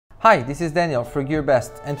Hi, this is Daniel for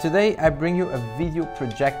GearBest, and today I bring you a video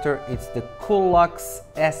projector. It's the COOLUX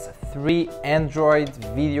S3 Android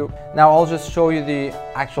video. Now I'll just show you the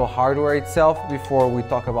actual hardware itself before we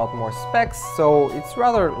talk about more specs. So it's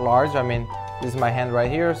rather large. I mean, this is my hand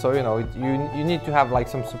right here, so you know you need to have like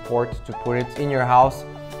some support to put it in your house.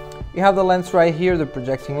 You have the lens right here, the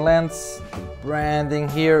projecting lens, the branding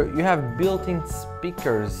here. You have built-in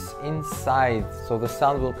speakers inside, so the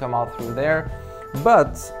sound will come out through there.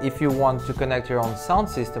 But if you want to connect your own sound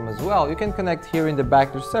system as well, you can connect here in the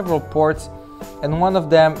back. There's several ports, and one of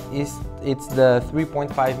them is the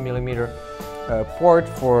 3.5mm port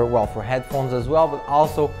for headphones as well, but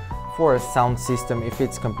also for a sound system if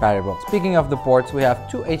it's compatible. Speaking of the ports, we have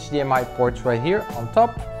two HDMI ports right here on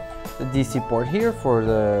top, the DC port here for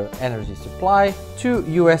the energy supply, two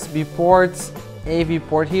USB ports, AV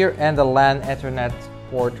port here, and a LAN Ethernet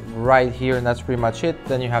port right here, and that's pretty much it.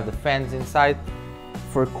 Then you have the fans inside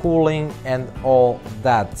for cooling and all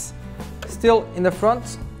that. Still in the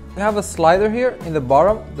front, you have a slider here in the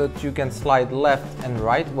bottom that you can slide left and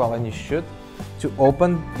right, well, and you should, to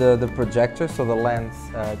open the projector so the lens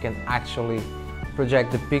can actually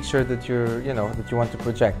project the picture that you want to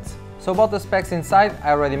project. So about the specs inside, I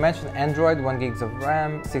already mentioned Android, 1 GB of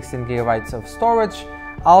RAM, 16 GB of storage.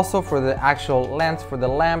 Also for the actual lens, for the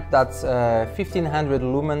lamp, that's 1500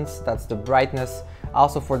 lumens, that's the brightness.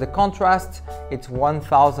 Also for the contrast, it's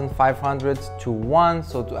 1500 to 1,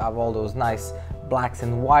 so to have all those nice blacks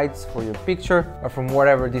and whites for your picture or from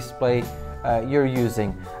whatever display you're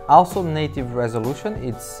using. Also native resolution,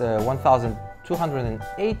 it's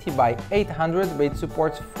 1280 by 800, but it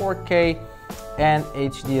supports 4K and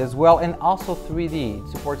HD as well, and also 3D.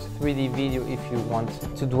 It supports 3D video if you want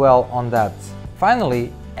to dwell on that. Finally,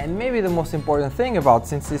 and maybe the most important thing about,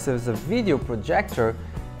 since this is a video projector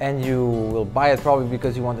and you will buy it probably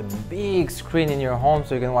because you want a big screen in your home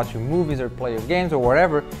so you can watch your movies or play your games or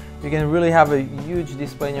whatever, you can really have a huge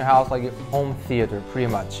display in your house, like a home theater pretty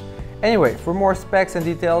much. Anyway, for more specs and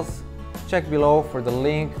details, check below for the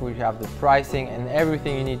link. We have the pricing and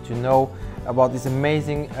everything you need to know about this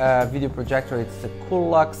amazing video projector. It's the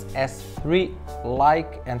COOLUX S3.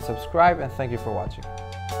 Like and subscribe, and thank you for watching.